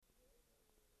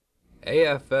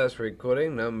AFS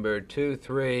recording number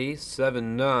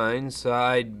 2379,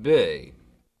 side B.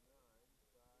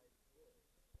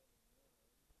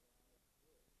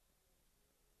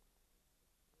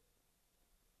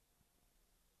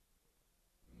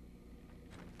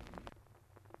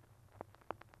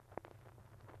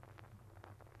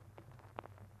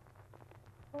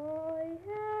 Oi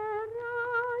Herra,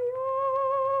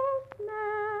 jos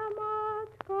nämä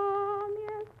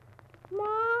mies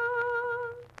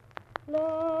maan,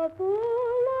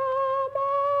 lopulla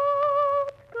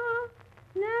matka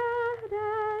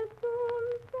nähdä sun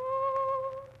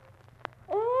saan.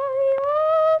 Oi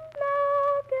jos mä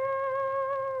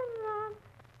kerran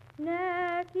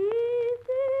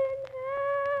näkisin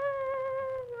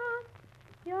Herran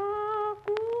ja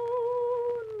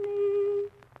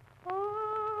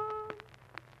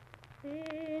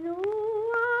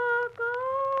sinua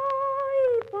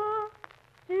kaipaa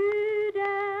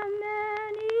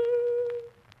sydämeni,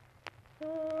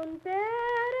 sun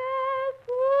peräs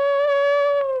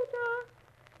huutaa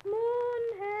mun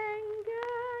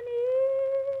henkeni.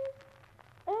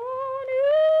 On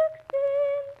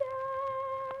yksin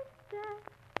tässä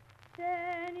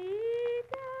sen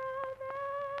ikävässä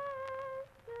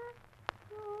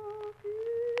jo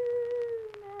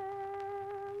kyynelon.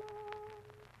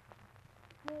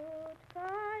 Mut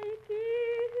kaikki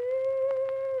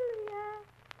hyljää,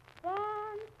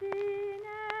 vaan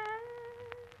sinä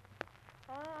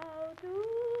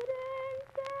autuuden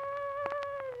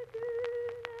särkynen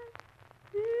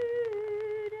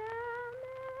sydämen.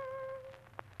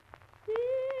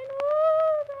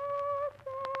 Sinulta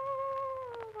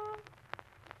saavat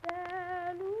sä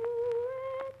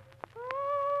luet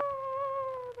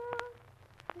haavat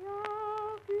ja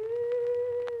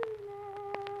kyynelon.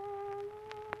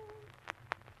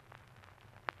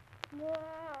 Mua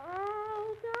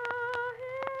auta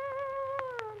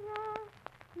Herra,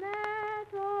 mä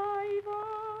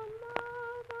toivon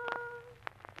vaan,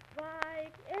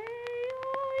 vaik ei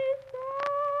ois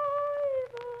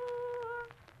toivoa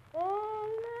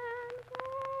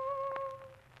ollenkaan.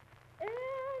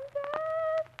 En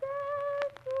päästä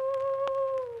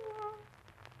sua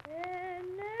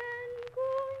ennen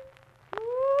kuin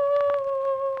mua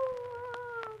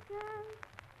käy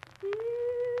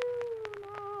siunaamaan.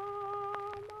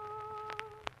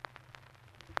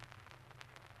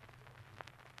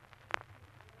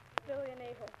 Brilliant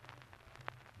a-hole.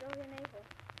 Brilliant a-hole.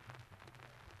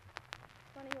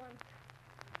 Funny one.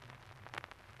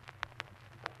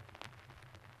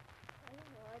 I don't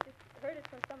know, I just heard it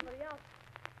from somebody else.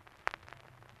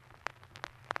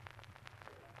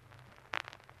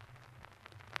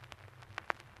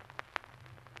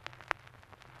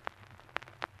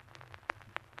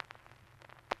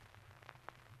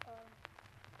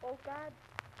 Oh God,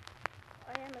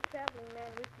 I am a traveling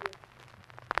man with you.